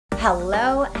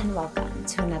Hello and welcome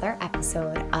to another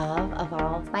episode of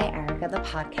Evolve by Erica, the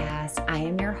podcast. I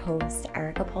am your host,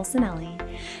 Erica Polsinelli,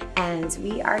 and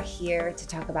we are here to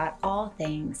talk about all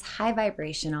things high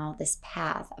vibrational, this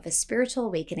path of a spiritual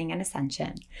awakening and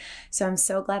ascension. So I'm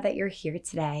so glad that you're here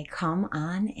today. Come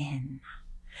on in.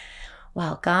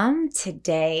 Welcome.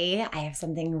 Today, I have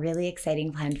something really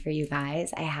exciting planned for you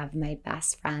guys. I have my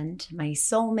best friend, my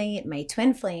soulmate, my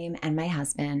twin flame, and my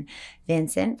husband,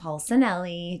 Vincent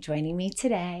Polsinelli, joining me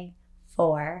today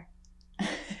for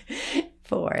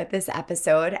this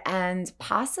episode and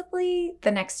possibly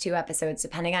the next two episodes,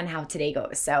 depending on how today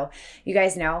goes. So you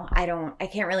guys know I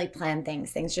can't really plan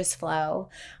things. Things just flow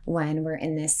when we're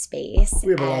in this space.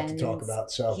 We have a lot to talk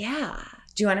about. So yeah.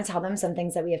 Do you want to tell them some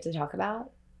things that we have to talk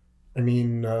about? I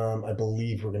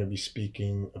believe we're going to be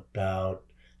speaking about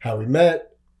how we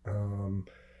met, our,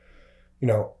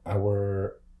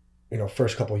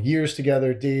 first couple of years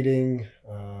together dating,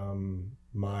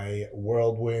 my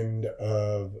whirlwind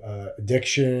of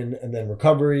addiction and then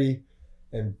recovery,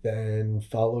 and then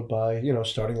followed by,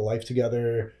 starting a life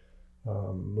together,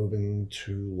 moving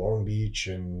to Long Beach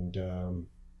and,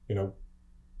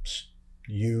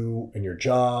 you and your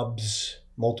jobs,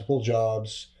 multiple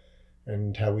jobs,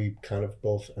 and how we kind of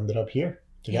both ended up here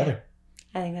together.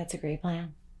 Yeah, I think that's a great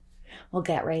plan. We'll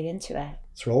get right into it.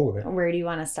 Let's roll with it. Where do you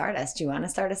want to start us? Do you want to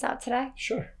start us out today?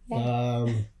 Sure. Yeah.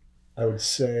 I would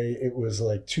say it was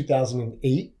like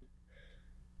 2008,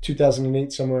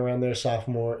 somewhere around there,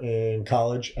 sophomore in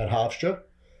college at Hofstra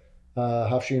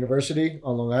University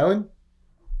on Long Island.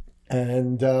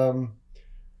 And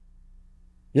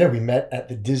we met at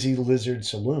the Dizzy Lizard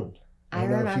Saloon. I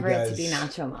remember it to be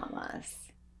Nacho Mama's.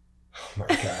 Oh my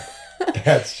God.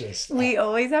 That's just... we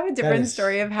always have a different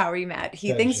story of how we met.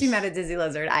 He thinks we met at Dizzy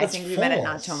Lizard. I think we met at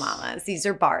Nacho Mama's. These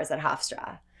are bars at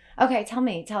Hofstra. Okay,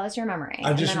 tell us your memory.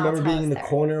 I just remember being in the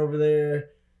corner over there,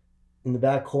 in the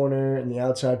back corner, in the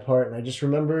outside part. And I just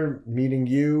remember meeting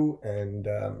you and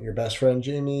your best friend,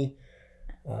 Jamie.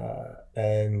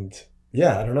 And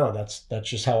yeah, I don't know. That's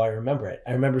just how I remember it.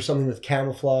 I remember something with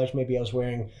camouflage. Maybe I was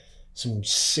wearing some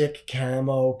sick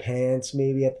camo pants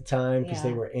maybe at the time because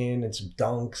they were in, and some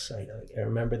dunks. I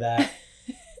remember that.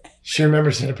 She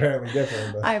remembers it apparently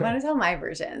different. But. I want to tell my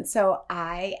version. So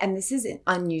and this is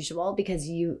unusual because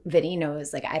Vinny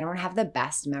knows, I don't have the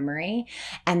best memory.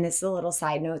 And this is a little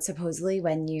side note. Supposedly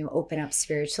when you open up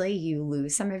spiritually, you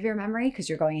lose some of your memory because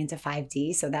you're going into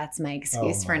 5D. So that's my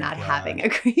excuse for not having a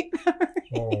great memory.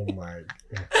 Oh my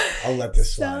God. I'll let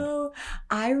this slide. So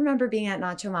I remember being at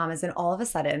Nacho Mama's and all of a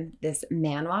sudden this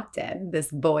man walked in, this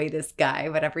boy, this guy,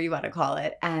 whatever you want to call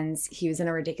it. And he was in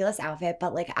a ridiculous outfit,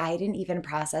 but I didn't even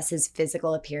process his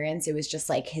physical appearance. It was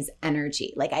just his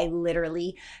energy. I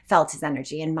literally felt his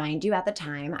energy. And mind you, at the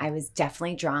time I was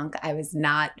definitely drunk. I was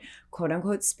not quote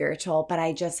unquote spiritual, but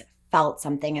I just felt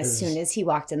something as soon as he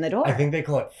walked in the door. I think they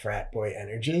call it frat boy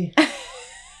energy.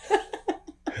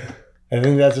 I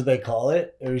think that's what they call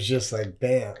it. It was just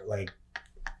bam,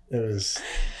 that's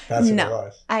what it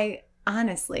was.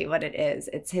 Honestly, what it is,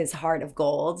 it's his heart of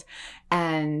gold.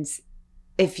 And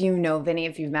if you know Vinny,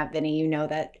 if you've met Vinny, you know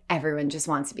that everyone just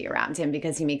wants to be around him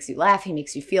because he makes you laugh. He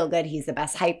makes you feel good. He's the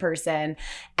best hype person.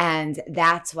 And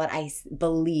that's what I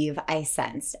believe I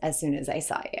sensed as soon as I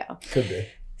saw you. Could be.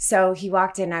 So he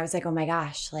walked in and I was like, oh my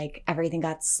gosh, everything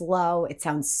got slow. It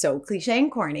sounds so cliche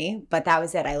and corny, but that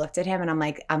was it. I looked at him and I'm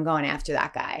like, I'm going after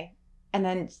that guy. And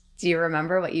then do you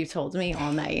remember what you told me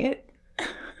all night?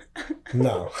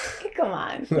 No. Come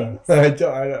on. No, I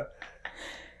don't.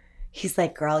 He's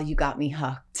like, girl, you got me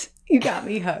hooked. You got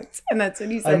me hooked. And that's what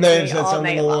he said I may have to me said all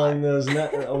something night long.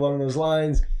 along those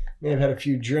lines. May have had a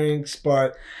few drinks,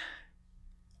 but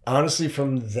honestly,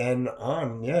 from then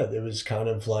on, it was kind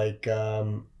of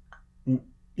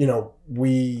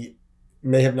we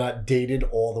may have not dated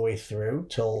all the way through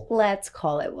till... Let's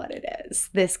call it what it is.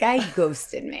 This guy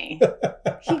ghosted me.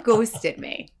 He ghosted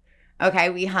me. Okay,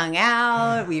 we hung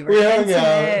out. We were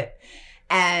intimate.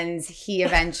 And he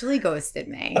eventually ghosted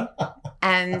me.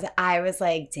 And I was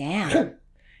like, damn,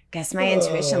 guess my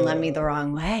intuition led me the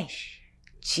wrong way.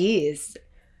 Jeez.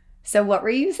 So what were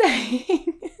you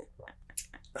saying?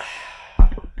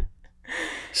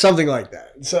 Something like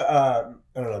that. So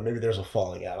I don't know. Maybe there's a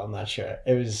falling out. I'm not sure.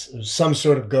 It was some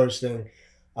sort of ghosting.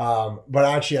 But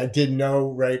actually, I did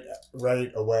know right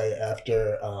away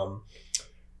after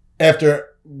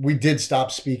we did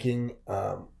stop speaking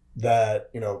that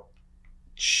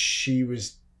she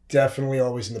was definitely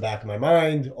always in the back of my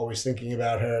mind, always thinking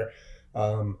about her,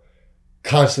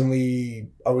 constantly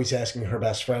always asking her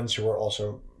best friends who were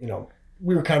also,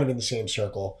 we were kind of in the same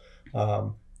circle,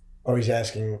 always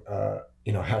asking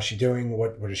how's she doing?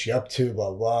 What is she up to?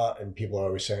 Blah, blah. And people are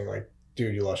always saying like,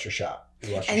 dude, you lost your shot.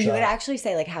 You lost your And shot. he would actually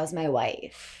say like, how's my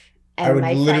wife? I And would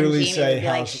my friend literally Jamie say, would be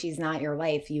like, she's not your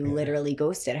wife. You literally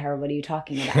ghosted her. What are you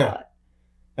talking about?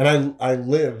 And I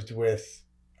lived with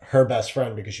her best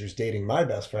friend because she was dating my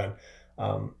best friend.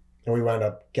 And we wound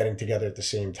up getting together at the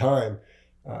same time.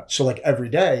 So like every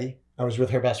day I was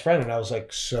with her best friend and I was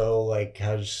like, so like,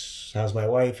 how's my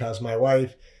wife? How's my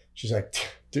wife? She's like,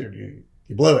 dude,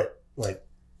 you blew it. Like,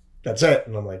 that's it.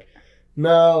 And I'm like,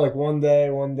 no, like one day.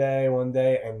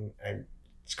 And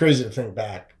it's crazy to think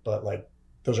back, but like,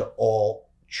 those are all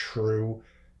true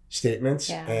statements.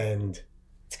 Yeah. And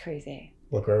it's crazy.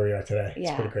 Look where we are today. It's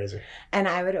Yeah. pretty crazy. And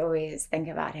I would always think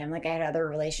about him. Like I had other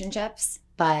relationships,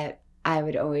 but I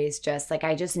would always just like,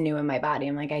 I just knew in my body,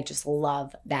 I'm like, I just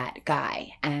love that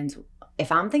guy. And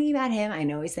if I'm thinking about him, I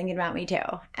know he's thinking about me too.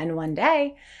 And one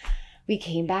day we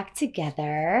came back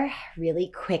together really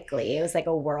quickly. It was like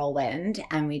a whirlwind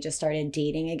and we just started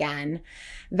dating again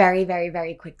very, very,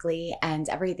 very quickly. And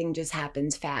everything just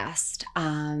happened fast.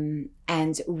 And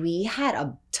we had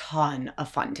a ton of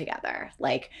fun together.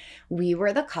 Like we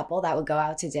were the couple that would go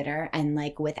out to dinner and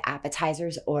like with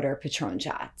appetizers order Patron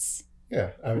shots.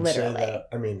 Yeah, I would Literally. say that.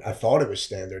 I mean, I thought it was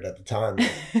standard at the time.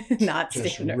 Not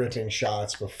just standard. ripping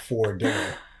shots before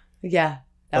dinner. Yeah.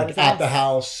 Like at the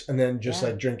house and then just Yeah.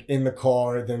 like drink in the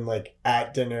car, then like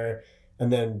at dinner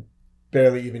and then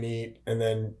barely even eat and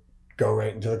then go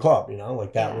right into the club,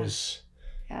 like that was.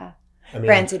 Yeah. I mean,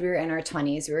 granted, we were in our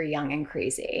 20s. We were young and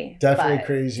crazy. Definitely but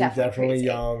crazy, definitely crazy.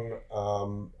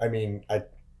 young. I mean,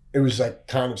 it was like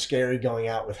kind of scary going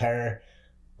out with her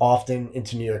often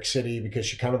into New York City because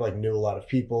she kind of like knew a lot of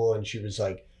people and she was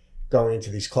like going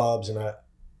into these clubs and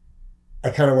I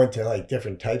kind of went to like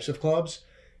different types of clubs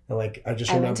and like I went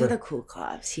remember to the cool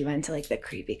clubs. He went to like the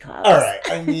creepy clubs. all right,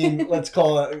 I mean, let's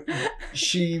call it,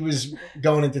 she was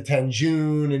going into 10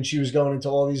 June and she was going into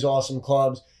all these awesome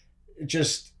clubs. I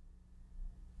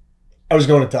was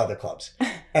going into other clubs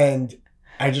and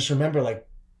I just remember like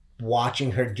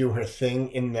watching her do her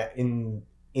thing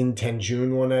in 10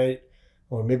 June one night.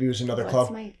 Or maybe it was another club.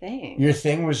 What's my thing? Your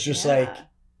thing was just like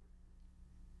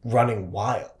running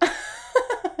wild.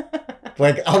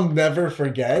 Like I'll never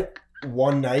forget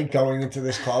one night going into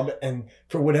this club and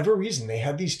for whatever reason they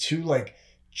had these two like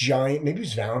giant, maybe it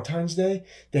was Valentine's Day.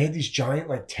 They had these giant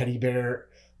like teddy bear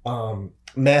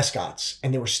mascots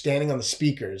and they were standing on the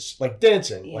speakers like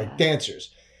dancing, like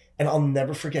dancers. And I'll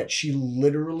never forget, she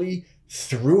literally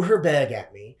threw her bag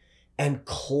at me and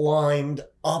climbed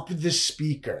up the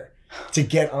speaker to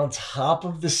get on top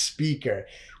of the speaker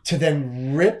to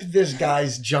then rip this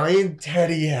guy's giant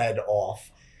teddy head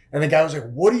off. And the guy was like,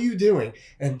 what are you doing?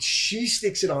 And she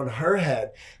sticks it on her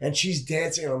head and she's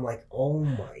dancing. And I'm like, oh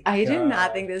my God. I did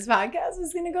not think this podcast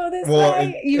was going to go this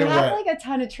way. You have like a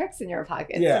ton of tricks in your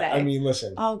pocket today. I mean,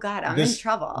 listen. Oh God, I'm in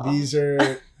trouble. These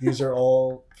are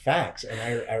all facts. And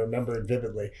I remember it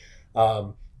vividly.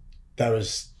 That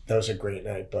was a great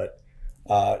night. But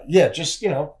just,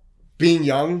 being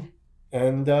young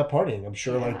and partying, I'm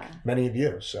sure like many of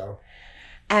you. So,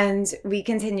 and we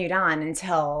continued on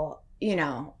until,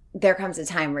 there comes a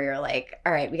time where you're like,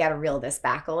 all right, we got to reel this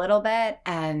back a little bit.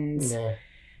 And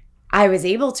I was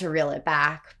able to reel it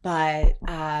back, but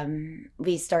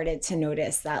we started to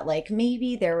notice that like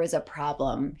maybe there was a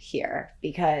problem here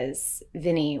because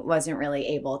Vinny wasn't really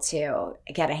able to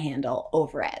get a handle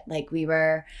over it. Like we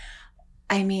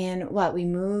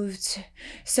moved.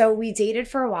 So we dated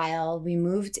for a while. We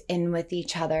moved in with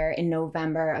each other in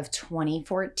November of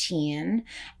 2014.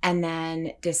 And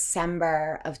then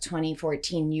December of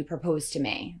 2014, you proposed to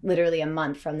me, literally a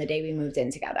month from the day we moved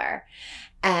in together.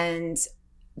 And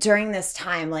during this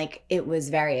time, like it was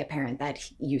very apparent that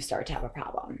you start to have a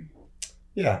problem.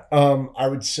 Yeah. I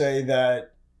would say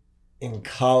that in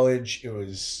college, it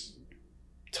was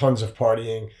tons of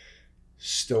partying.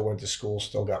 Still went to school,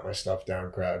 still got my stuff down,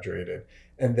 graduated.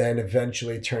 And then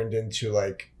eventually turned into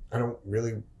like, I don't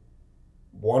really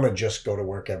want to just go to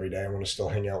work every day. I want to still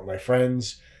hang out with my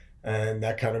friends. And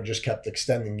that kind of just kept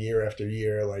extending year after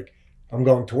year. Like I'm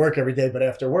going to work every day, but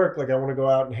after work, like I want to go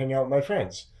out and hang out with my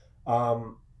friends.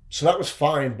 So that was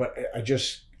fine. But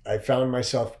I found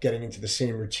myself getting into the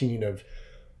same routine of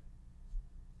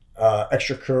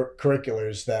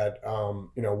extracurriculars that,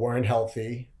 weren't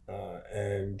healthy.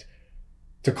 And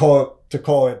to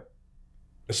call it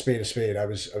a spade, I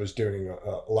was doing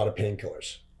a lot of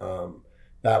painkillers.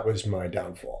 That was my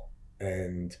downfall.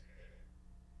 And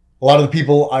a lot of the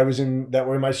people I was in that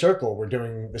were in my circle were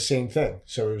doing the same thing.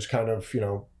 So it was kind of,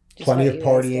 plenty of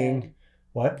partying.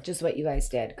 What? Just what you guys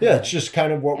did. Yeah, it's just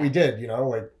kind of what we did,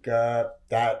 like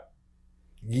that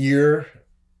year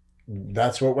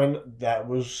that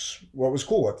was what was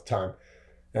cool at the time.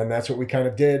 And that's what we kind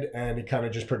of did. And it kind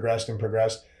of just progressed and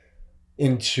progressed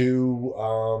into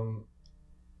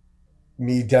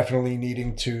me definitely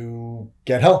needing to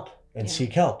get help and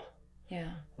seek help.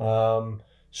 Yeah.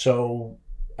 So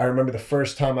I remember the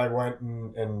first time I went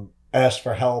and asked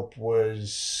for help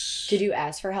was... Did you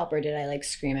ask for help, or did I like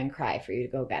scream and cry for you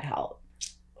to go get help?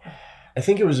 I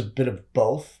think it was a bit of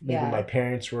both. Maybe my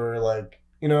parents were like,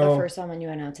 you know... The first one when you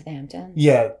went out to the Hamptons?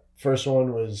 Yeah. First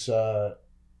one was a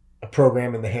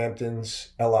program in the Hamptons,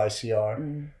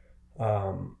 LICR.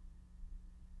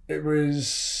 It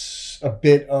was a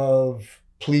bit of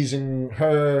pleasing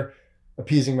her,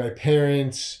 appeasing my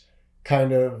parents,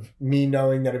 kind of me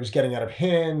knowing that it was getting out of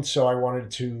hand. So I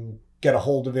wanted to get a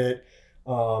hold of it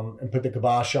and put the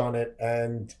kibosh on it.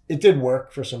 And it did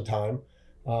work for some time.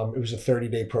 It was a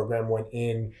 30-day program, went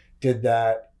in, did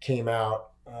that, came out.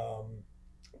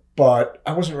 But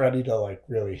I wasn't ready to like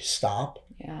really stop.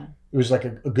 Yeah. It was like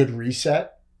a good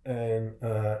reset and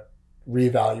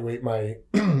reevaluate my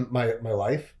my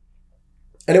life.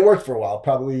 And it worked for a while,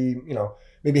 probably,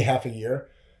 maybe half a year.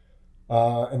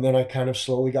 And then I kind of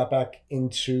slowly got back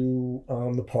into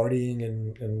the partying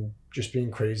and just being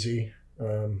crazy,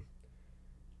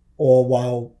 all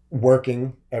while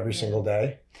working every single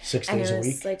day, 6 days a week. It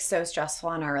was like so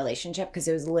stressful in our relationship because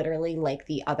it was literally like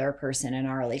the other person in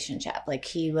our relationship. Like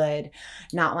he would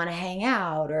not want to hang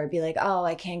out, or be like, oh,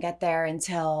 I can't get there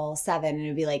until 7. And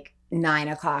it'd be like 9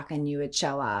 o'clock and you would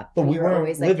show up. But we weren't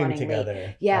always like living together.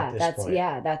 Late.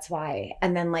 Yeah, that's why.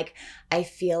 And then like I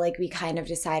feel like we kind of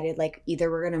decided like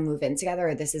either we're gonna move in together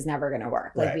or this is never gonna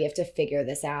work. Like we have to figure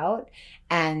this out.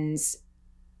 And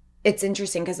it's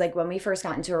interesting because like when we first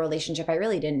got into a relationship, I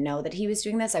really didn't know that he was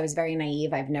doing this. I was very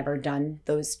naive. I've never done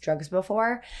those drugs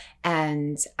before.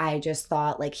 And I just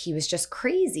thought like he was just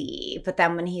crazy. But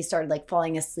then when he started like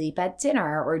falling asleep at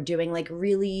dinner or doing like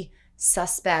really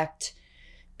suspect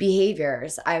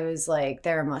behaviors, I was like,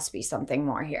 there must be something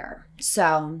more here.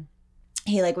 So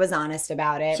he like was honest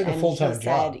about it. It's like a full-time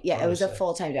job. Yeah, honestly. It was a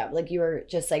full-time job. Like you were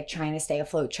just like trying to stay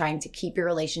afloat, trying to keep your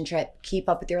relationship, keep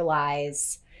up with your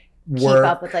lies, keep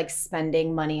up with like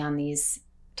spending money on these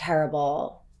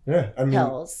terrible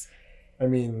pills. I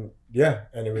mean, yeah.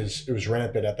 And it was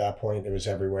rampant at that point. It was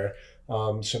everywhere.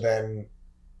 So then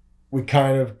we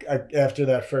kind of, after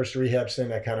that first rehab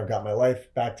stint, I kind of got my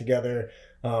life back together.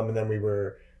 And then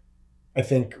I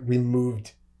think we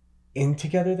moved in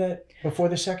together before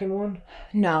the second one.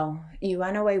 No, you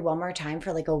went away one more time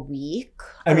for like a week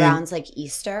around like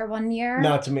Easter one year.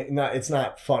 It's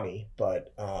not funny,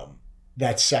 but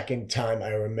that second time I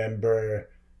remember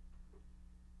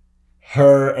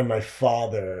her and my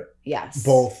father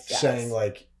both saying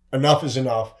like, enough is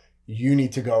enough. You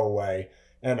need to go away.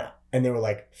 And they were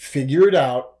like, figure it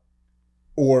out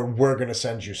or we're going to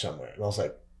send you somewhere. And I was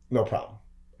like, no problem.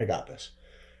 I got this.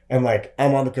 And like,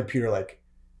 I'm on the computer, like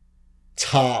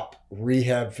top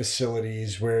rehab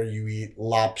facilities where you eat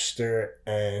lobster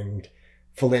and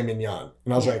filet mignon.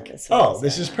 And I was like,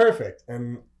 this is perfect.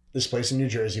 And this place in New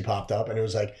Jersey popped up and it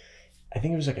was like, I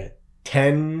think it was like a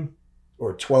 10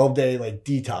 or 12 day like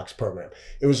detox program.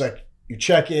 It was like, you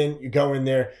check in, you go in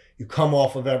there, you come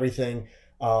off of everything.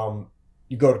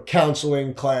 You go to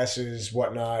counseling classes,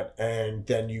 whatnot, and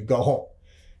then you go home.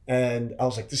 And I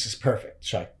was like, this is perfect.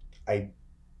 So I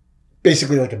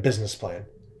basically like a business plan.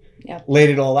 Yep. Laid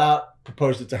it all out,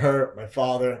 proposed it to her, my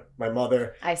father, my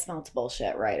mother. I smelled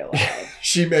bullshit right away.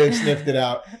 She may have sniffed it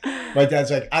out. My dad's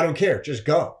like, I don't care. Just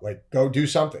go. Like, go do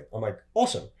something. I'm like,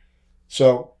 awesome.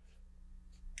 So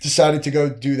decided to go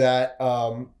do that.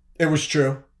 It was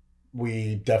true.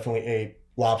 We definitely ate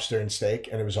lobster and steak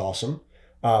and it was awesome.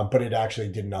 But it actually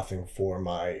did nothing for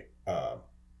my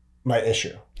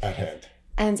issue at hand.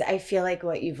 And I feel like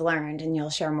what you've learned, and you'll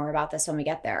share more about this when we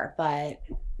get there, but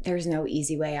there's no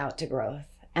easy way out to growth.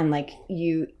 And like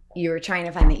you were trying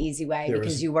to find the easy way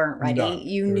because you weren't ready. No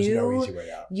easy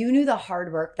way out. You knew the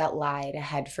hard work that lied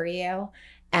ahead for you.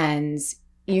 And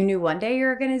you knew one day you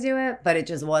were going to do it, but it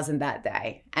just wasn't that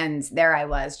day. And there I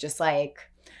was just like,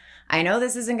 I know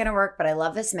this isn't going to work, but I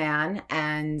love this man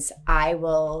and I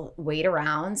will wait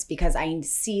around because I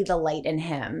see the light in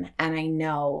him and I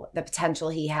know the potential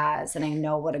he has and I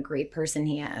know what a great person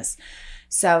he is.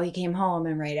 So he came home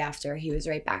and right after he was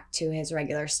right back to his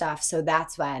regular stuff. So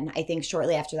that's when I think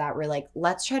shortly after that, we're like,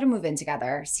 let's try to move in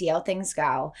together, see how things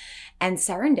go. And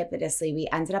serendipitously, we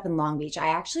ended up in Long Beach. I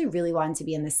actually really wanted to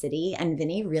be in the city and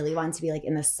Vinny really wanted to be like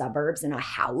in the suburbs in a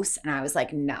house. And I was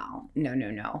like, no.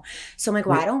 So I'm like,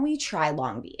 why don't we try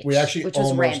Long Beach? We actually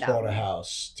almost bought a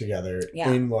house together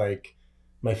in like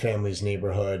my family's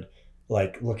neighborhood.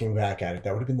 like looking back at it,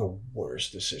 that would have been the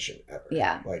worst decision ever.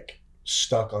 Yeah. Like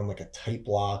stuck on like a tight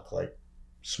block, like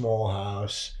small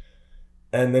house.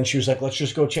 And then she was like, let's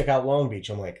just go check out Long Beach.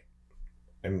 I'm like,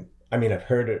 I've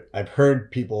heard it. I've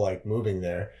heard people like moving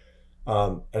there.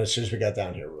 And as soon as we got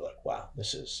down here, we were like, wow,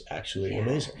 this is actually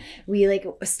amazing. We like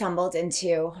stumbled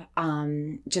into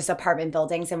just apartment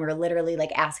buildings, and we were literally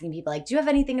like asking people like, do you have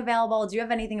anything available? Do you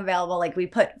have anything available? Like we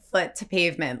put foot to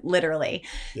pavement literally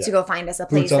to go find us a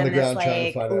place in this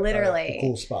like literally a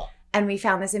cool spot. And we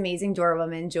found this amazing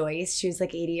doorwoman, Joyce. She was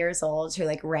like 80 years old, who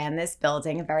like ran this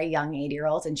building, a very young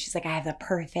 80-year-old. And she's like, I have the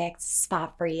perfect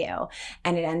spot for you.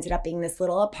 And it ended up being this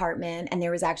little apartment. And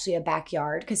there was actually a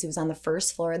backyard because it was on the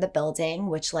first floor of the building,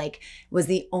 which like was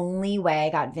the only way I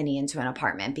got Vinny into an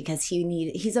apartment, because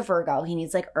he's a Virgo. He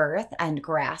needs like earth and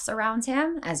grass around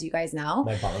him, as you guys know.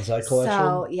 My bonsai collection.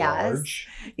 So yes. Large.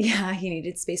 Yeah, he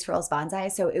needed space for all his bonsai.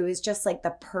 So it was just like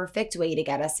the perfect way to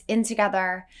get us in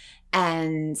together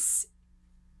and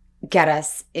get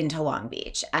us into Long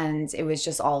Beach. And it was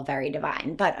just all very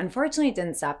divine. But unfortunately, it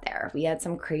didn't stop there. We had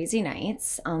some crazy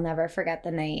nights. I'll never forget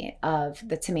the night of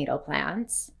the tomato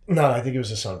plants. No, I think it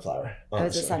was a sunflower. Honestly. It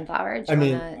was a sunflower. Do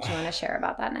you want to share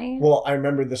about that night? Well, I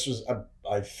remember this was,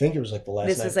 I think it was like the last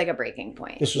night. This was like a breaking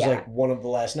point. This was like one of the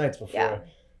last nights before.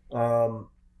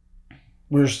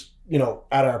 We were,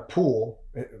 at our pool,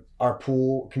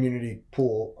 community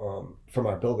pool from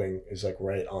our building is like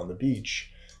right on the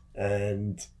beach.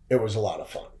 And it was a lot of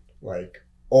fun. Like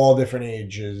all different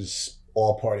ages,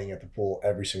 all partying at the pool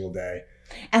every single day.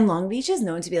 And Long Beach is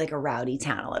known to be like a rowdy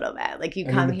town a little bit. Like you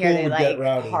come here, they like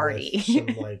party. Some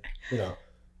like,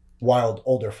 wild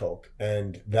older folk.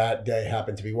 And that day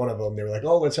happened to be one of them. They were like,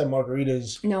 oh, let's have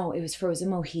margaritas. No, it was frozen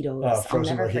mojitos. I'll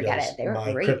never forget it. They were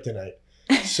my great. Kryptonite.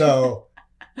 So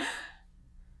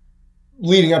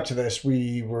leading up to this,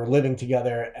 we were living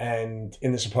together and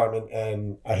in this apartment,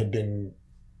 and I had been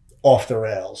off the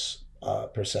rails,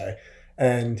 per se.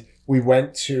 And we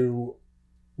were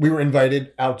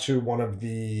invited out to one of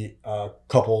the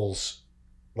couples,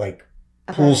 like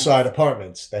poolside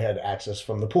apartments. They had access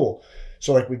from the pool.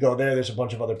 So like we go there's a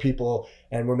bunch of other people,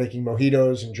 and we're making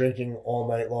mojitos and drinking all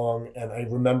night long. And I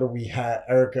remember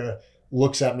Erica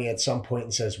looks at me at some point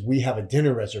and says, we have a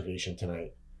dinner reservation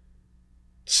tonight.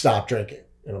 Stop drinking.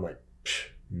 And I'm like,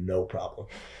 no problem.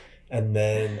 And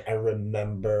then I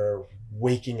remember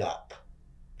waking up.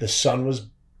 The sun was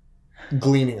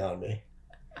gleaming on me.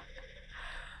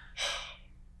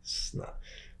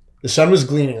 The sun was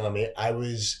gleaming on me. I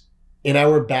was in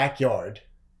our backyard.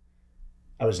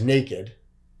 I was naked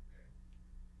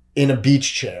in a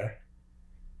beach chair.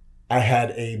 I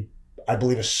had I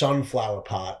believe a sunflower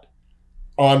pot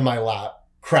on my lap,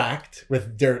 cracked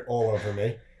with dirt all over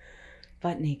me.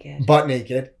 Butt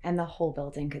naked. And the whole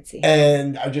building could see.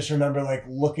 And I just remember like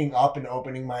looking up and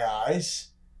opening my eyes,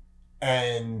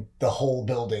 and the whole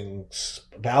building's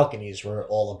balconies were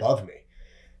all above me.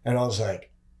 And I was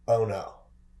like, oh no.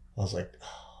 I was like,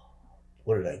 oh,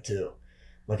 what did I do?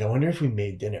 Like, I wonder if we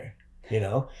made dinner,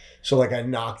 So like I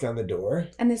knocked on the door.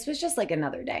 And this was just like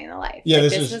another day in the life. Yeah, like,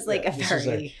 this was like a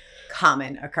very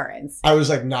common occurrence. I was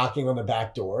like knocking on the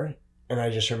back door, and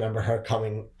I just remember her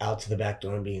coming out to the back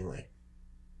door and being like,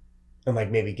 and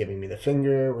like maybe giving me the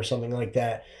finger or something like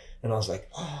that. And I was like,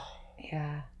 oh,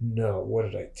 yeah, no, what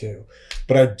did I do?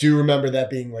 But I do remember that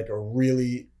being like a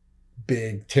really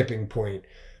big tipping point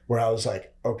where I was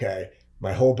like, okay,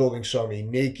 my whole building saw me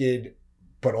naked,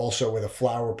 but also with a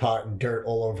flower pot and dirt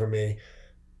all over me.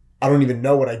 I don't even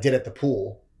know what I did at the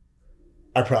pool.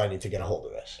 I probably need to get a hold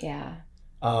of this. Yeah.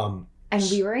 And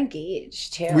we were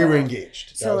engaged too. We were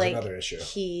engaged. That so was like another issue.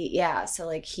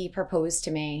 He proposed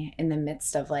to me in the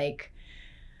midst of like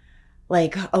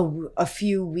a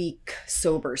few week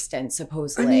sober stint,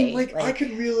 supposedly. I mean, I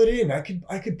could reel it in.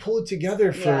 I could pull it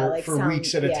together for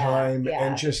weeks at a time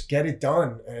and just get it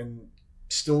done and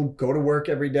still go to work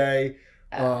every day.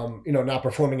 Not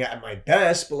performing at my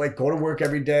best, but like go to work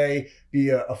every day, be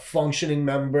a functioning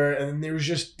member. And there was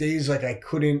just days like I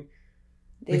couldn't.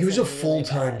 Like it was a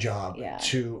full-time job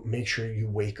to make sure you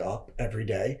wake up every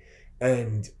day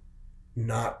and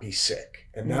not be sick.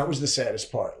 And that was the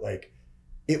saddest part. Like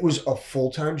it was a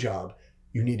full-time job.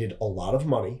 You needed a lot of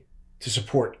money to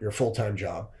support your full-time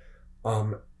job.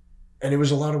 And it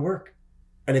was a lot of work.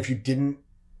 And if you didn't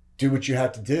do what you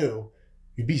had to do,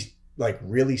 you'd be like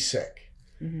really sick,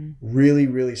 really,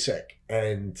 really sick.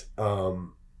 And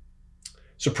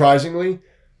surprisingly,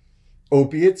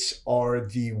 opiates are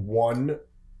the one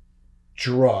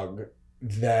drug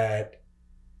that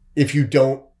if you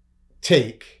don't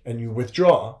take and you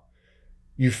withdraw,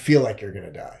 you feel like you're going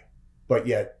to die, but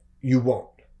yet you won't.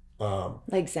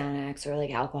 Like Xanax or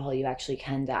like alcohol, you actually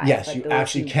can die. Yes, but you those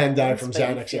actually can die from but you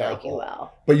Xanax feel and like you alcohol.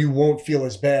 will. But you won't feel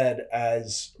as bad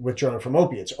as withdrawing from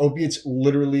opiates. Opiates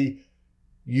literally,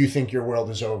 you think your world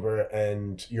is over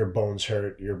and your bones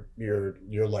hurt,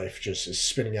 your life just is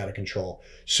spinning out of control.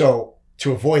 So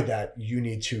to avoid that, you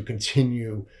need to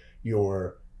continue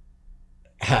your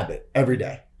habit every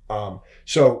day.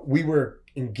 So we were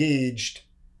engaged,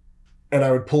 and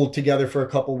I would pull it together for a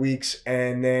couple weeks,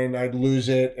 and then I'd lose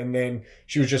it, and then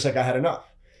she was just like, I had enough.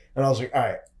 And I was like, all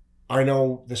right, I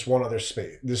know this one other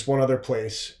space, this one other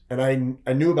place, and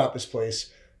I knew about this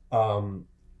place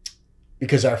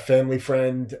because our family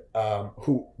friend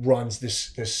who runs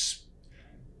this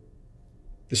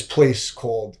place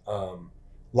called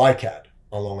LICAD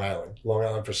on Long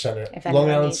Island for Center. If Long anyone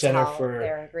Island needs Center help, for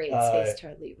they're a great space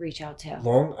to reach out to.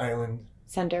 Long Island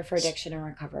Center for Addiction and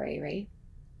Recovery, right?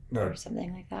 No. Or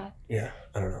something like that. Yeah,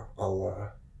 I don't know.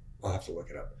 I'll have to look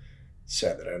it up. It's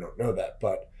sad that I don't know that,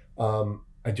 but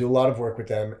I do a lot of work with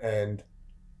them, and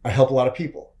I help a lot of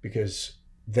people because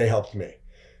they helped me.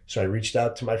 So I reached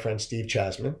out to my friend Steve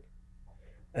Chasman,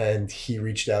 and he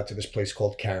reached out to this place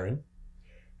called Karen,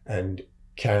 and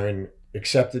Karen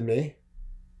accepted me.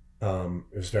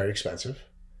 It was very expensive,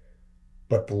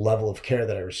 but the level of care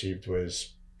that I received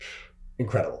was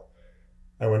incredible.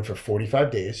 I went for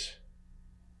 45 days,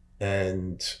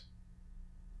 and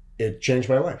it changed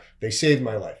my life. They saved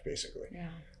my life, basically.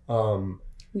 Yeah.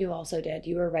 You also did.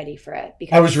 You were ready for it.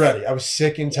 Because I was ready. I was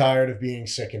sick and tired of being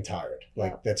sick and tired.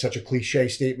 Like, that's such a cliche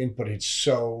statement, but it's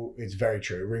very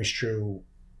true. It rings true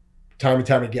time and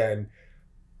time again.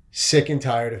 Sick and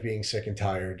tired of being sick and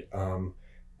tired,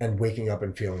 and waking up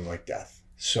and feeling like death.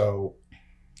 So,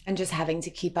 and just having to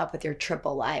keep up with your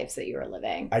triple lives that you were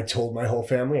living. I told my whole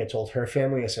family. I told her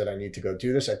family. I said, I need to go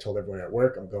do this. I told everyone at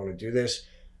work, I'm going to do this.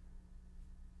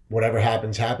 Whatever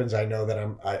happens, happens. I know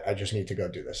that I just need to go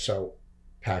do this. So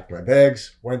packed my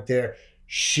bags, went there.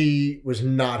 She was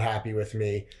not happy with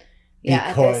me. Yeah,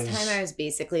 at this time I was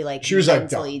basically like she was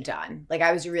mentally done. Like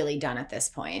I was really done at this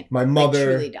point. My mother,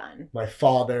 like, truly done. My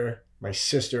father, my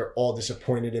sister, all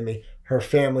disappointed in me. Her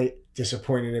family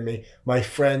disappointed in me. My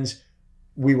friends,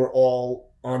 we were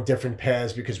all on different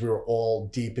paths because we were all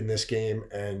deep in this game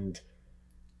and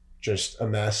just a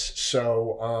mess.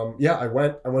 So yeah, I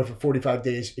went for 45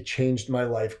 days. It changed my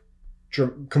life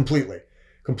completely.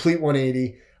 Complete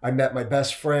 180. I met my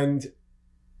best friend,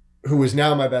 who is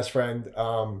now my best friend,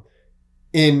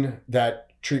 in that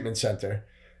treatment center,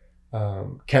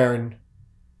 Karen,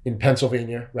 in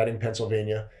Pennsylvania, Reading,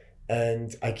 Pennsylvania.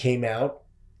 And I came out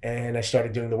and I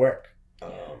started doing the work.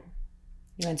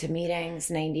 You went to meetings,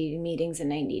 90 meetings in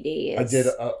 90 days. I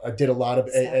did a lot of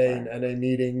AA and NA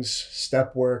meetings,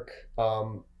 step work,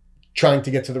 trying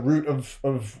to get to the root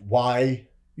of why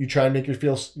you try and make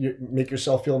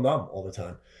yourself feel numb all the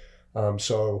time.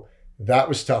 So that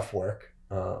was tough work.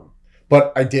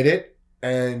 But I did it,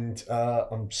 and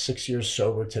I'm 6 years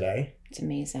sober today. It's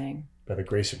amazing. By the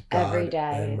grace of God. Every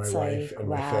day, and my wife and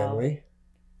my family.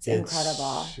 It's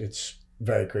incredible. It's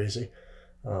very crazy.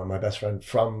 My best friend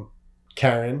from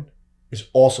Karen is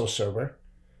also sober.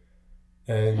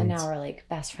 And now we're like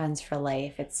best friends for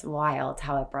life. It's wild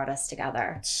how it brought us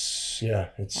together. It's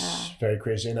very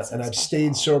crazy. And I've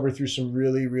stayed sober through some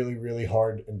really, really, really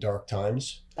hard and dark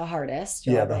times. The hardest.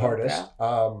 The hardest.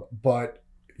 But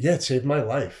yeah, it saved my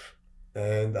life.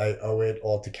 And I owe it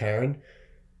all to Karen.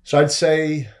 So I'd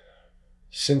say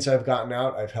since I've gotten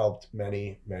out, I've helped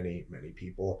many, many, many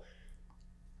people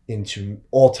into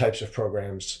all types of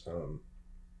programs.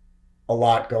 A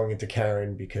lot going into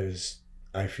Karen because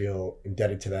I feel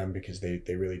indebted to them because they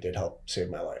really did help save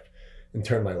my life and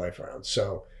turn my life around.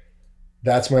 So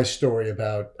that's my story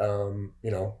about,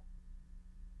 the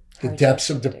depths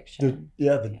of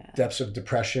depths of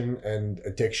depression and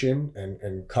addiction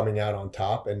and coming out on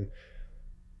top. And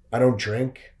I don't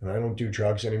drink and I don't do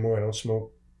drugs anymore. I don't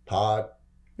smoke pot.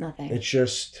 Nothing. It's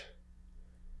just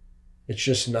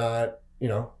not,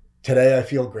 today I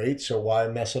feel great. So why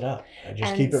mess it up? I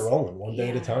just keep it rolling one day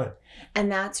at a time.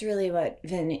 And that's really what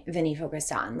Vinny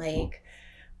focused on. Like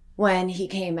when he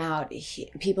came out,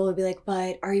 people would be like,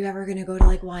 but are you ever going to go to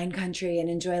like wine country and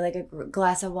enjoy like a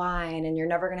glass of wine, and you're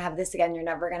never going to have this again, you're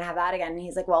never going to have that again? And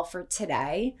he's like, well, for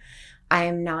today, I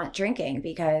am not drinking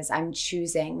because I'm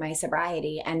choosing my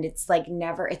sobriety. And it's like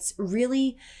it's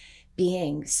really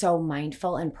being so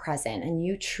mindful and present. And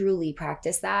you truly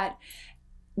practice that.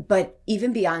 but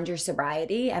even beyond your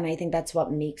sobriety, and I think that's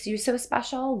what makes you so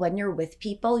special, when you're with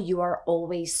people, you are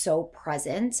always so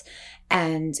present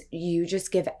and you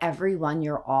just give everyone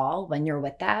your all when you're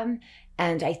with them.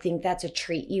 And I think that's a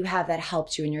trait you have that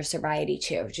helps you in your sobriety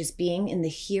too. Just being in the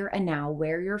here and now,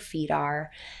 where your feet are,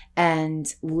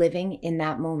 and living in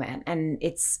that moment. And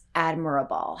it's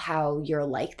admirable how you're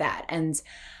like that. And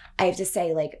I have to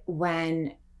say, like,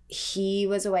 when he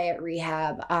was away at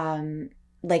rehab,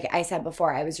 like I said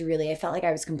before, I felt like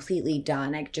I was completely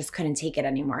done. I just couldn't take it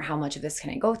anymore. How much of this can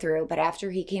I go through? But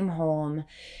after he came home,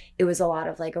 it was a lot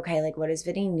of like, okay, like what does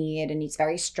Vinny need? And he's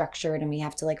very structured and we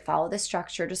have to like follow the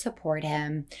structure to support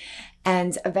him.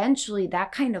 And eventually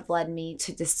that kind of led me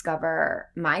to discover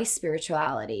my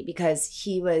spirituality, because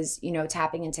he was,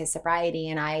 tapping into sobriety,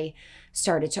 and I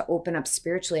started to open up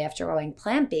spiritually after going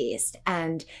plant-based.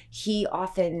 And he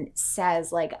often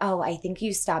says like, oh, I think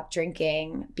you stopped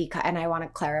drinking because, and I want to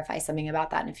clarify something about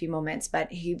that in a few moments,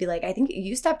 but he'd be like, I think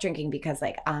you stopped drinking because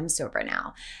like I'm sober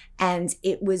now. And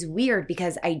it was weird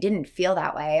because I didn't feel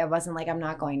that way. I wasn't like, I'm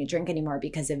not going to drink anymore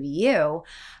because of you.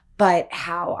 But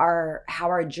how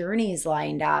our journeys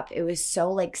lined up, it was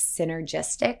so like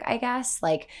synergistic, I guess.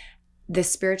 Like the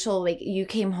spiritual, like you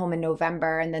came home in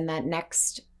November, and then that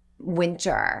next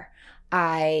winter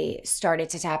I started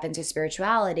to tap into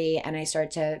spirituality and I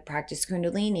started to practice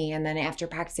Kundalini. And then after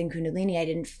practicing Kundalini, I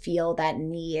didn't feel that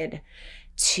need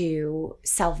to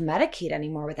self-medicate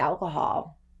anymore with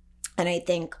alcohol. And I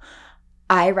think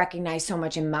I recognize so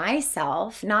much in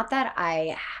myself, not that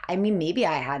I mean, maybe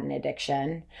I had an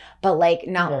addiction, but like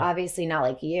not, obviously not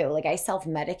like you. Like I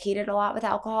self-medicated a lot with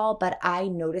alcohol, but I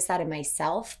noticed that in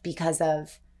myself because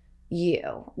of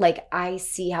you. Like I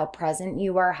see how present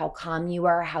you were, how calm you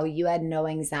were, how you had no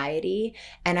anxiety.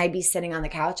 And I'd be sitting on the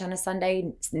couch on a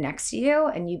Sunday next to you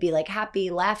and you'd be like happy,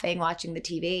 laughing, watching the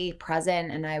TV,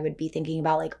 present. And I would be thinking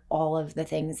about like all of the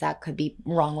things that could be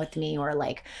wrong with me or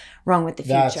like wrong with the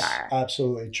future. That's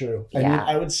absolutely true. I mean,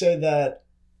 I would say that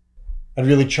I'd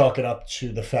really chalk it up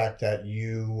to the fact that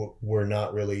you were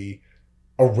not really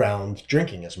around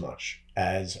drinking as much.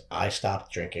 As I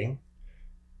stopped drinking,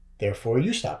 therefore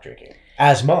you stopped drinking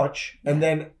as much. And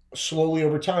then slowly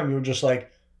over time, you were just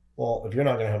like, well, if you're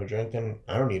not going to have a drink, then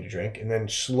I don't need a drink. And then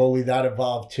slowly that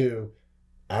evolved to,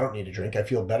 I don't need a drink. I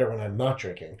feel better when I'm not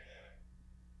drinking.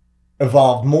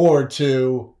 Evolved more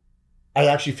to, I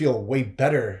actually feel way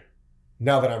better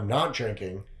now that I'm not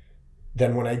drinking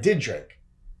than when I did drink.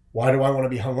 Why do I want to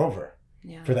be hungover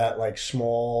for that like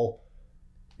small,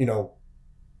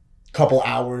 couple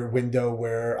hour window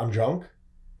where I'm drunk?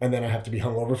 And then I have to be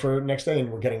hungover for the next day,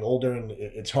 and we're getting older, and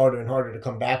it's harder and harder to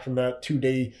come back from that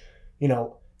 2-day,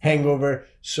 hangover.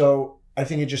 So I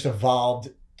think it just evolved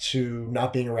to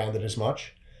not being around it as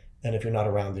much. And if you're not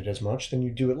around it as much, then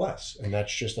you do it less. And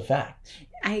that's just a fact.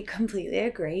 I completely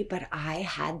agree. But I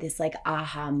had this like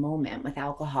aha moment with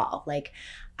alcohol. Like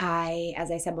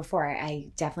as I said before, I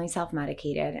definitely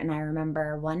self-medicated. And I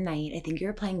remember one night, I think you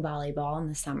were playing volleyball in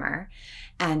the summer,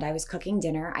 and I was cooking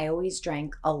dinner. I always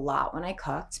drank a lot when I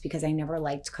cooked because I never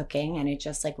liked cooking, and it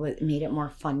just like made it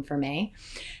more fun for me.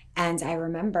 And I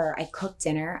remember I cooked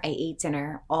dinner, I ate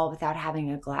dinner all without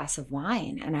having a glass of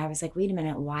wine. And I was like, wait a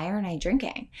minute, why aren't I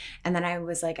drinking? And then I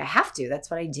was like, I have to. That's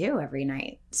what I do every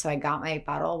night. So I got my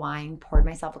bottle of wine, poured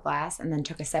myself a glass, and then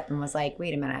took a sip and was like,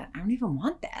 wait a minute, I don't even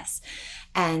want this.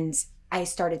 And I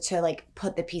started to like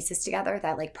put the pieces together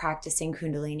that like practicing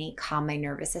Kundalini calmed my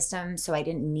nervous system. So I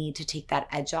didn't need to take that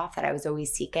edge off that I was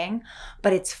always seeking.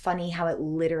 But it's funny how it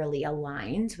literally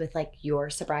aligned with like your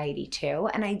sobriety too.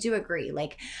 And I do agree.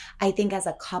 Like, I think as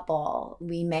a couple,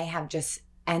 we may have just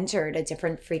entered a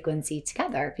different frequency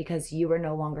together because you were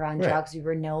no longer on drugs. You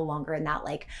were no longer in that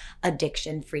like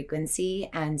addiction frequency.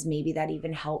 And maybe that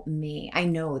even helped me. I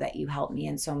know that you helped me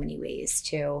in so many ways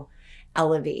to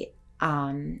elevate.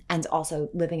 And also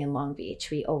living in Long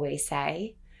Beach, we always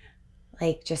say,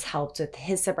 like, just helped with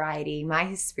his sobriety,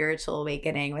 my spiritual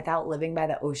awakening. Without living by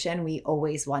the ocean, we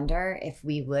always wonder if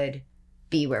we would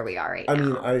be where we are right now. I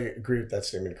mean, I agree with that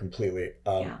statement completely.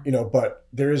 But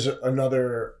there is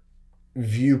another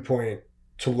viewpoint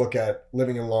to look at.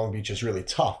 Living in Long Beach is really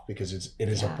tough because it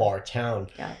is a bar town,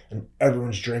 and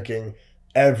everyone's drinking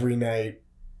every night,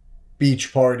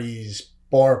 beach parties,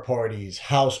 bar parties,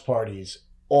 house parties.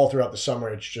 All throughout the summer,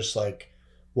 it's just like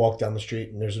walk down the street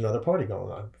and there's another party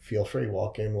going on. Feel free,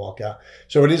 walk in, walk out.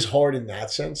 So it is hard in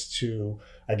that sense to,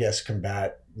 I guess,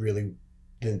 combat really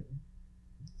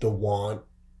the want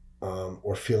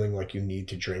or feeling like you need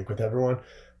to drink with everyone.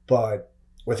 But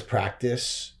with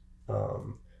practice, with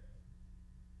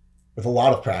a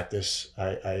lot of practice,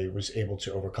 I was able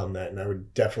to overcome that. And I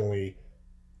would definitely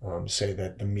say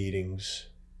that the meetings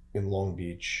in Long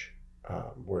Beach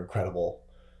were incredible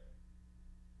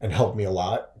and helped me a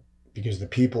lot, because the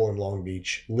people in Long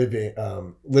Beach living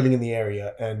in the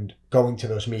area and going to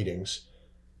those meetings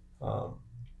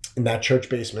in that church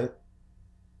basement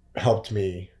helped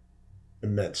me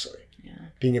immensely. Yeah.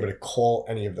 Being able to call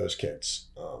any of those kids,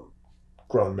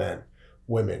 grown men,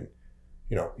 women,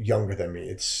 younger than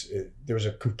me. There was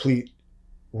a complete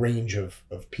range of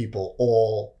people,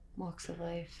 all walks of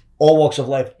life,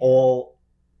 all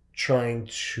trying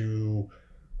to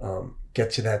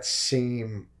get to that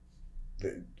same,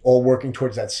 all working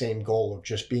towards that same goal of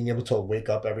just being able to wake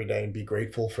up every day and be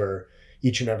grateful for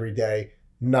each and every day,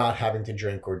 not having to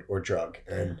drink or drug.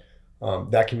 And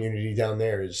that community down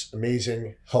there is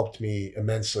amazing, helped me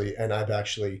immensely. And I've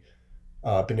actually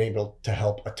been able to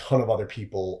help a ton of other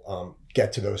people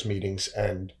get to those meetings,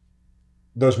 and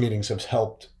those meetings have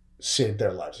helped save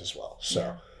their lives as well. So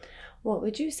yeah. What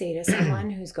would you say to someone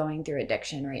who's going through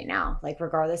addiction right now? Like,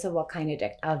 regardless of what kind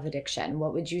of addiction,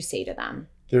 what would you say to them?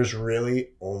 There's really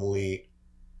only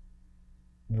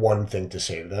one thing to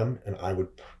say to them, and I would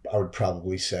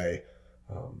probably say,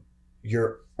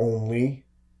 you're only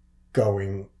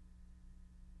going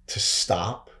to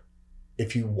stop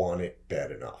if you want it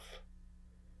bad enough.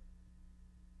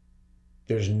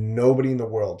 There's nobody in the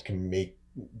world can make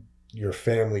your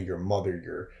family, your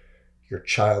mother, your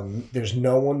child. There's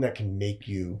no one that can make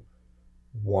you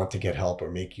want to get help or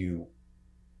make you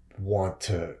want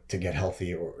to get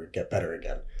healthy or get better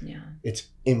again. Yeah. It's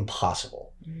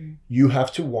impossible. Mm-hmm. You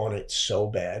have to want it so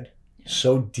bad,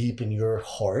 so deep in your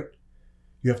heart.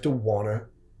 You have to want to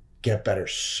get better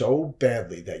so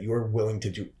badly that you're willing to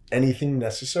do anything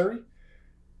necessary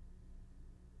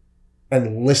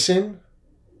and listen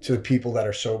to the people that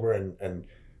are sober and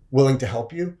willing to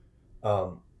help you.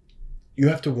 You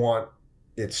have to want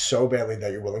it so badly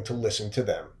that you're willing to listen to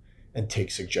them and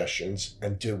take suggestions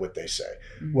and do what they say,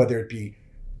 whether it be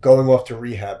going off to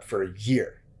rehab for a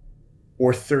year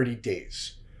or 30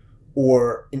 days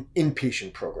or an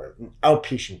inpatient program, an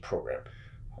outpatient program,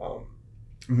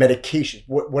 medication,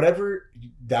 whatever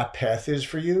that path is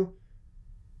for you.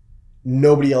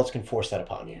 Nobody else can force that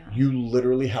upon you. You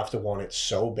literally have to want it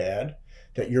so bad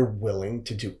that you're willing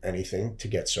to do anything to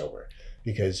get sober,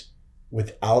 because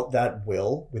without that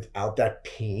will, without that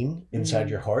pain inside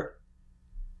your heart,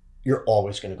 you're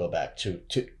always going to go back to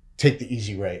take the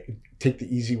easy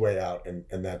way out.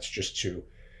 And that's just to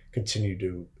continue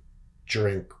to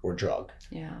drink or drug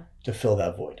to fill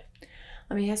that void.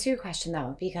 Let me ask you a question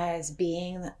though, because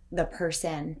being the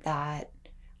person that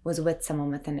was with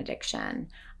someone with an addiction,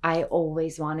 I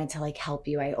always wanted to help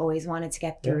you. I always wanted to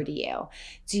get through to you.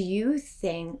 Do you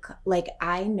think,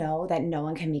 I know that no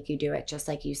one can make you do it, just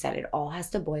like you said, it all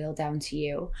has to boil down to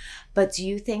you. But do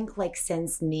you think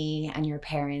since me and your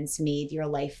parents made your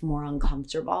life more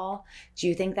uncomfortable, do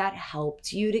you think that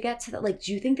helped you to get to that?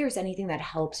 Do you think there's anything that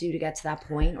helps you to get to that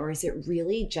point? Or is it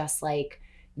really just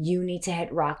you need to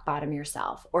hit rock bottom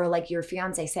yourself? Or your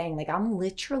fiance saying I'm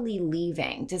literally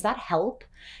leaving, does that help?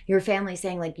 Your family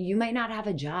saying you might not have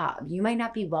a job, you might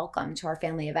not be welcome to our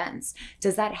family events,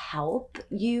 does that help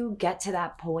you get to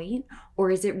that point? Or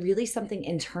is it really something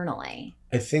internally?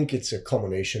 I think it's a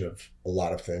culmination of a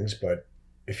lot of things, but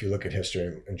if you look at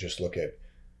history and just look at,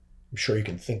 I'm sure you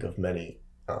can think of many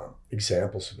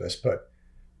examples of this, but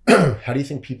how do you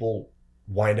think people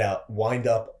wind up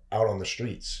out on the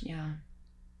streets? Yeah.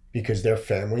 Because their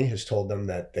family has told them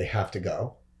that they have to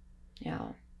go. Yeah.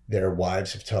 Their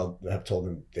wives have told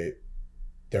them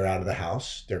they're out of the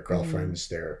house. Their girlfriends,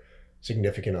 their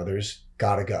significant others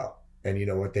gotta go. And you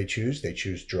know what they choose? They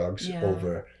choose drugs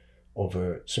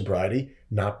over sobriety,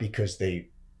 not because they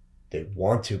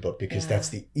want to, but because that's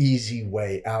the easy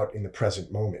way out in the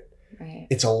present moment. Right.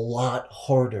 It's a lot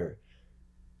harder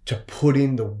to put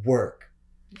in the work,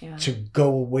 to go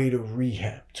away to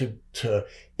rehab, to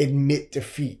admit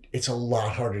defeat. It's a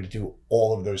lot harder to do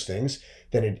all of those things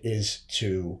than it is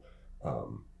to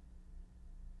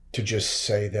just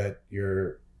say that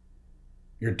you're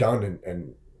done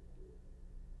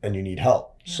and you need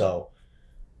help. Yeah. So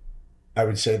I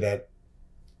would say that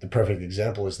the perfect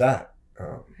example is that.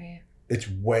 Right. It's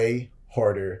way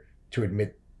harder to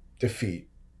admit defeat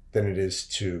than it is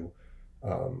to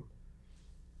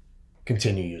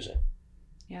continue using.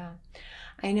 Yeah.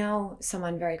 I know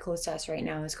someone very close to us right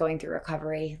now is going through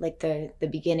recovery, the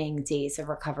beginning days of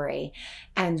recovery.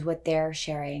 And what they're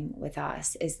sharing with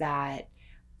us is that,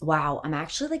 wow, I'm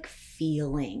actually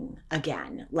feeling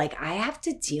again. I have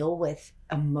to deal with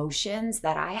emotions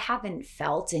that I haven't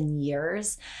felt in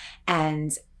years.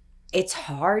 And it's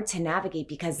hard to navigate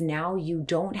because now you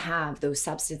don't have those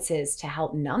substances to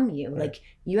help numb you. Right. Like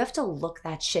you have to look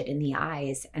that shit in the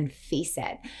eyes and face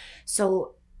it.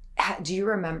 So do you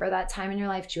remember that time in your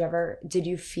life? Did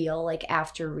you feel like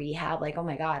after rehab, like, oh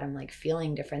my God, I'm like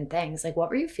feeling different things? Like, what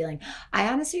were you feeling? I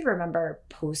honestly remember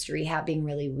post rehab being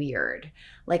really weird.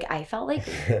 Like I felt like,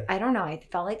 I don't know. I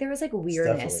felt like there was like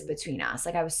weirdness between us.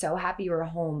 Like I was so happy you were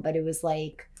home, but it was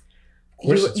like,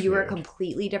 you were a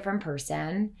completely different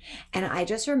person. And I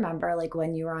just remember like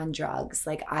when you were on drugs,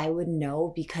 like I would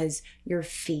know because your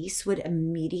face would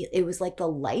immediately, it was like the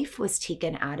life was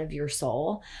taken out of your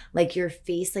soul. Like your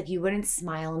face, like you wouldn't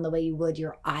smile in the way you would.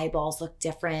 Your eyeballs looked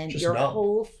different. Your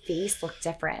whole face looked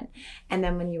different. And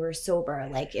then when you were sober,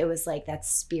 like it was like that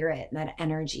spirit and that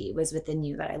energy was within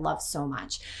you that I love so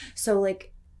much. So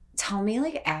like, tell me,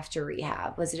 like after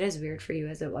rehab, was it as weird for you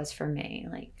as it was for me?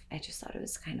 Like, I just thought it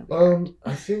was kind of weird.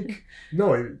 I think,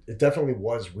 no, it definitely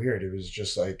was weird. It was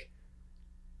just like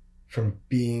from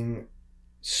being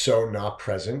so not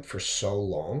present for so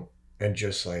long and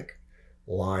just like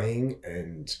lying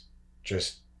and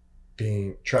just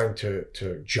trying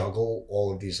to juggle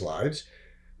all of these lives.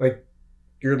 Like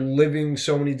you're living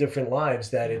so many different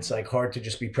lives that it's like hard to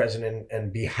just be present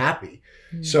and be happy.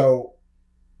 Mm-hmm. So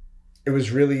it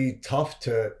was really tough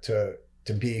to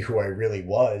be who I really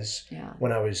was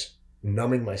when I was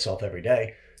numbing myself every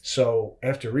day. So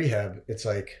after rehab, it's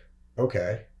like,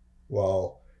 okay,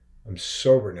 well, I'm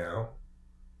sober now.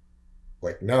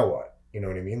 Like now what? You know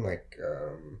what I mean? Like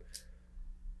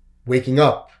waking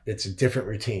up, it's a different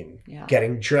routine. Yeah.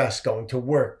 Getting dressed, going to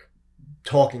work,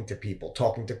 talking to people,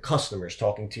 talking to customers,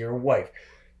 talking to your wife.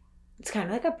 It's kind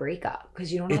of like a breakup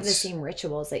because you don't have the same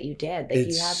rituals that you did. Like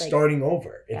it's you had like starting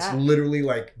over. It's literally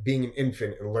like being an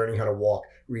infant and learning how to walk,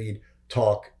 read,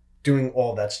 talk, doing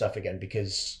all that stuff again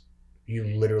because you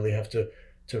literally have to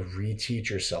reteach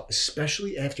yourself,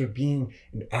 especially after being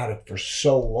an addict for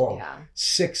so long. Yeah.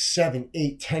 6, 7,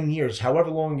 8, 10 years, however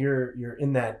long you're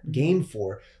in that game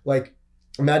for. Like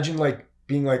imagine like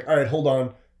being like, all right, hold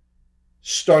on,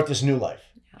 start this new life.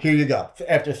 Here you go.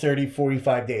 After 30,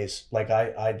 45 days, like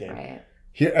I did. Right.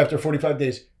 Here, after 45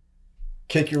 days,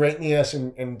 kick you right in the ass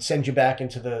and send you back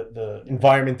into the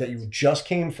environment that you just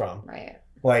came from. Right.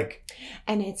 Like.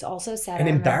 And it's also sad. And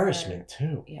embarrassment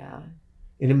too. Yeah.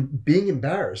 And being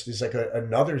embarrassed is like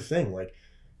another thing. Like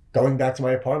going back to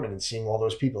my apartment and seeing all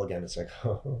those people again. It's like,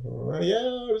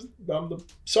 I'm the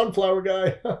sunflower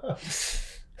guy.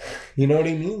 You know what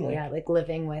I mean? Like, yeah, like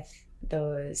living with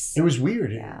those. It was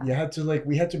weird. Yeah.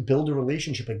 We had to build a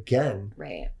relationship again.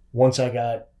 Right. Once I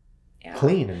got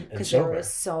clean and sober. Because there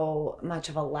was so much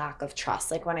of a lack of trust.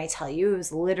 Like when I tell you, it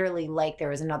was literally like there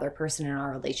was another person in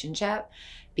our relationship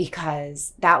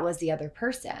because that was the other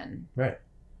person. Right.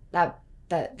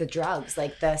 The drugs,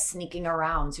 like the sneaking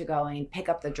around to go and pick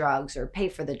up the drugs or pay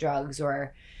for the drugs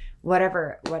or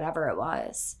whatever it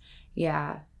was.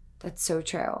 Yeah, that's so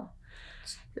true.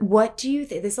 What do you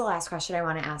think? This is the last question I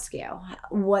want to ask you.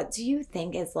 What do you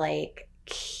think is like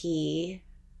key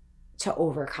to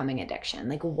overcoming addiction?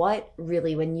 Like what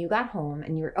really, when you got home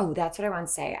and that's what I want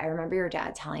to say. I remember your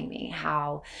dad telling me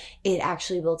how it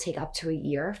actually will take up to a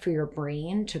year for your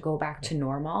brain to go back to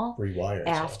normal. Rewire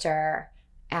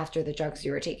after the drugs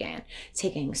you were taking.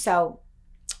 So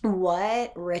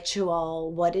what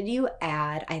ritual, what did you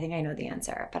add? I think I know the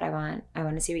answer, but I want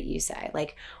to see what you say.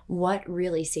 Like what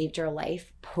really saved your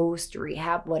life post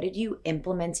rehab? What did you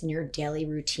implement in your daily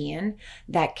routine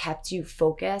that kept you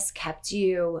focused, kept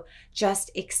you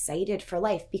just excited for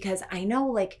life? Because I know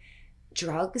like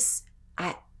drugs,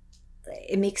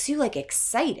 it makes you like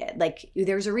excited. Like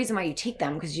there's a reason why you take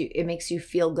them because it makes you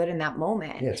feel good in that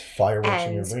moment. Yeah, it's fireworks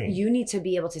in your brain. You need to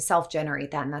be able to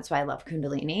self-generate that, and that's why I love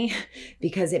Kundalini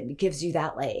because it gives you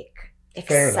that like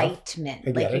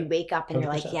excitement. Like you wake up and 100%.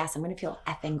 You're like, yes, I'm going to feel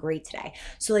effing great today.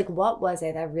 So like, what was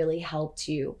it that really helped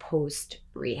you post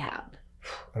rehab?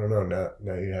 I don't know.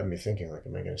 Now you have me thinking like,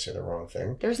 am I going to say the wrong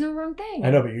thing? There's no wrong thing.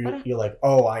 I know, but you're like,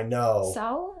 oh, I know.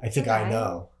 So I think I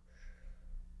know.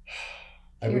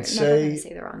 You're never going to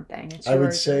say the wrong thing. I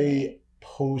would say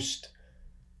post.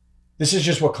 This is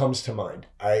just what comes to mind.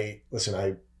 I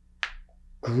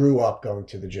grew up going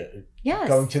to the gym. Yes,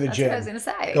 going to the that's gym. What I was going to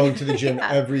say. Going to the gym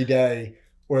every day,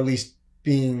 or at least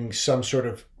being some sort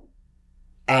of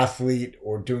athlete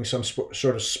or doing some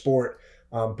sort of sport,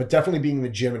 but definitely being in the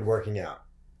gym and working out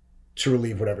to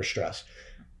relieve whatever stress.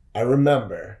 I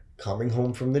remember coming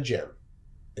home from the gym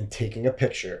and taking a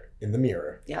picture in the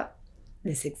mirror. Yep.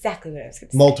 This is exactly what I was going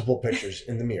to say. Multiple pictures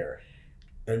in the mirror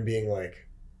and being like,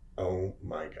 oh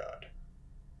my God.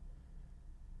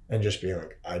 And just being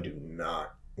like, I do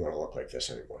not want to look like this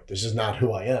anymore. This is not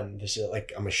who I am. This is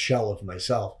like, I'm a shell of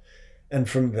myself. And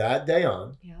from that day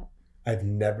on, Yep. I've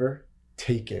never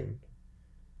taken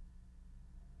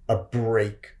a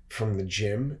break from the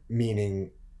gym,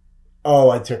 meaning, oh,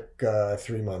 I took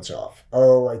 3 months off.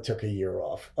 Oh, I took a year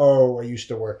off. Oh, I used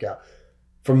to work out.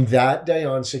 From that day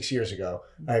on, 6 years ago,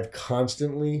 I've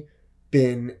constantly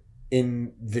been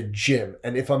in the gym.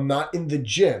 And if I'm not in the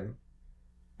gym,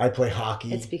 I play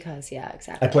hockey. It's because, yeah,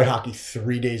 exactly. I play hockey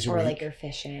 3 days a week. Or like you're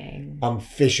fishing. I'm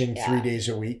fishing 3 days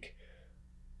a week.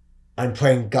 I'm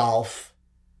playing golf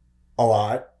a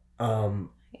lot.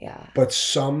 Yeah. But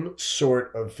some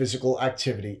sort of physical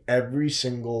activity every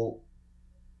single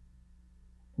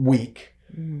week,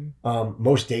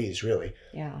 most days really,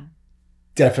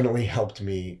 definitely helped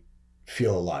me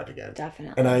feel alive again.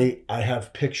 Definitely. And I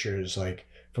have pictures like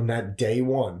from that day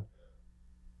one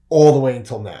all the way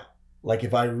until now. Like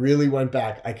if I really went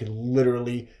back, I could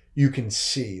literally, you can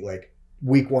see like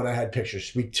week 1, I had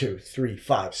pictures. Week 2, 3,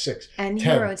 5, 6, and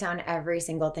 10. he wrote down every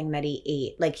single thing that he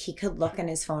ate. Like he could look in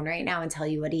his phone right now and tell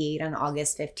you what he ate on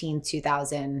August 15th,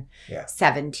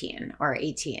 2017 or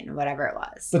 18, whatever it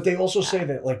was. But they also say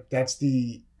that like that's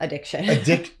the addiction.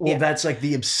 Well, that's like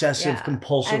the obsessive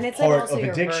compulsive and it's part like also of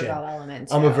your addiction. Virgo element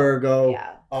too. I'm a Virgo.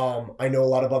 Yeah. I know a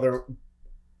lot of other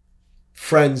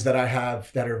friends that I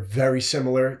have that are very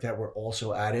similar that were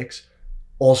also addicts,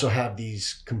 also have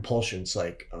these compulsions.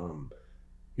 Like,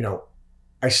 you know,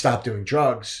 I stopped doing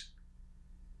drugs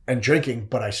and drinking,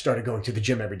 but I started going to the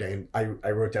gym every day. And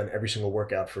I wrote down every single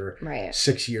workout for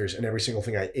 6 years and every single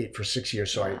thing I ate for 6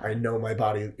 years. So I know my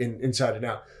body inside and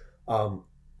out.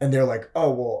 And they're like,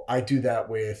 oh, well, I do that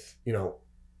with, you know,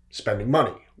 spending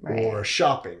money or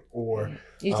shopping or...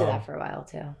 You did that for a while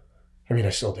too. I mean, I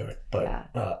still do it, but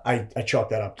I chalk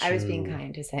that up to... I was being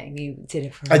kind to saying you did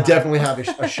it for a while. I definitely have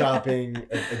a shopping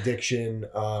addiction.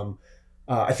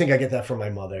 I think I get that from my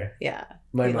mother. Yeah.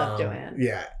 My you mom. love Joanne.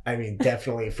 Yeah. I mean,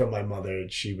 definitely from my mother.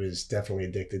 She was definitely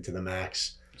addicted to the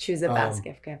max. She was the best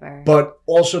gift giver. But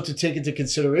also to take into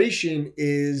consideration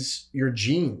is your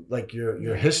gene, like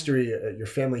your history, your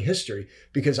family history,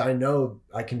 because I know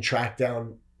I can track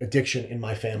down addiction in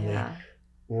my family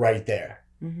right there.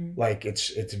 Mm-hmm. Like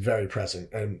it's very present,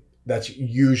 and that's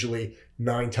usually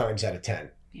 9 times out of 10.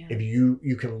 Yeah. If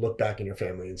you can look back in your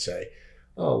family and say,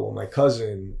 oh, well, my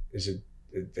cousin is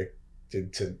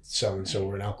addicted to so-and-so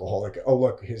or an alcoholic. Oh,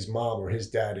 look, his mom or his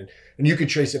dad. And you could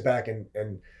trace it back.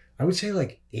 And I would say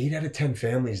like 8 out of 10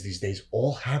 families these days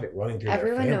all have it running through their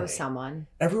family. Everyone knows someone.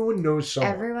 Everyone knows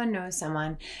someone. Everyone knows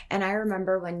someone. And I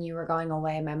remember when you were going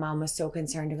away, my mom was so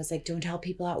concerned. It was like, don't tell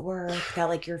people at work that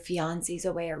like your fiance's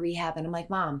away at rehab. And I'm like,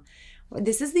 Mom,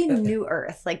 this is the new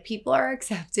earth. Like people are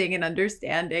accepting and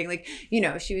understanding. Like, you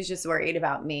know, she was just worried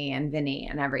about me and Vinny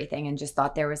and everything and just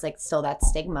thought there was like still that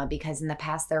stigma because in the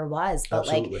past there was. But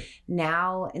like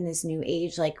now in this new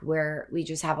age, like where we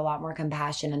just have a lot more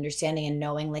compassion, understanding and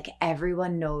knowing like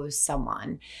everyone knows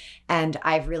someone. And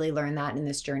I've really learned that in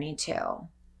this journey too.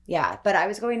 Yeah, but I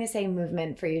was going to say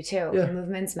movement for you too. Yeah.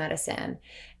 Movement's medicine.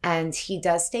 And he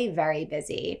does stay very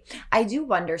busy. I do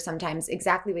wonder sometimes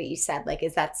exactly what you said. Like,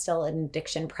 is that still an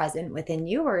addiction present within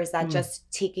you? Or is that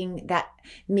just taking that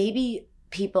maybe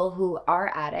people who are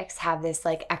addicts have this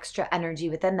like extra energy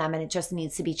within them and it just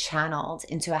needs to be channeled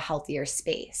into a healthier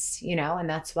space, you know? And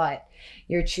that's what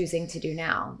you're choosing to do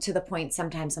now. To the point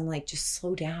sometimes I'm like, just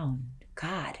slow down.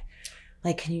 God.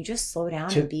 Like, can you just slow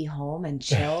down and be home and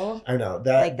chill? I know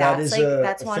that like that's is like a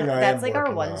that's one thing that's like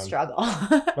our one on. struggle.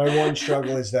 My one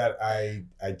struggle is that I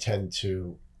tend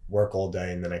to work all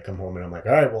day and then I come home and I'm like,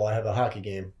 all right, well, I have a hockey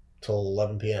game till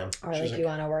 11 p.m. Or like you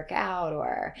want to work out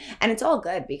and it's all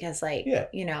good because like,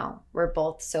 you know, we're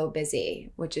both so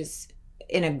busy, which is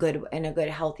in a good,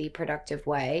 healthy, productive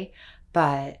way.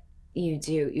 But you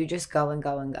just go and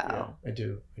go and go. Yeah, I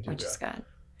do. Which is good.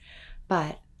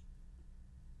 But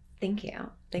thank you.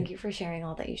 Thank you for sharing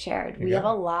all that you shared. We have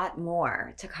a lot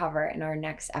more to cover in our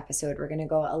next episode. We're going to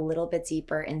go a little bit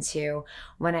deeper into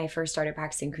when I first started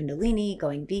practicing Kundalini,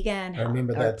 going vegan. I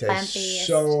remember that day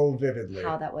so vividly.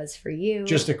 How that was for you.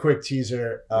 Just a quick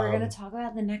teaser. We're going to talk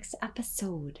about the next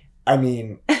episode. I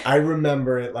mean, I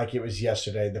remember it like it was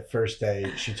yesterday, the first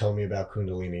day she told me about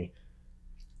Kundalini.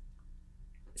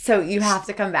 So you have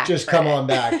to come back. Just come on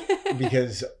back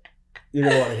because you're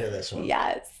going to want to hear this one.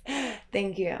 Yes.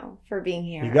 Thank you for being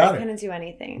here. You got I couldn't do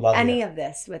anything, of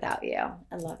this without you.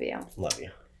 I love you. Love you.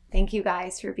 Thank you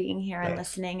guys for being here and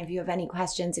listening. If you have any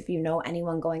questions, if you know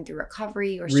anyone going through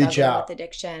recovery or struggling with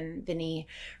addiction, Vinny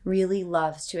really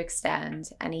loves to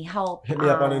extend any help. Hit me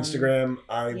up on Instagram.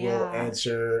 I will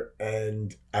answer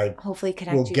and I hopefully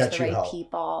connect you to the right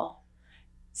people.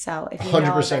 So if you 100%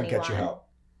 know of anyone, get you help.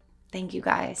 Thank you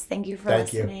guys. Thank you for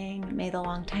Thank you. listening. May the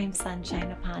long time sun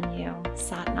shine upon you.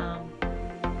 Sat Nam.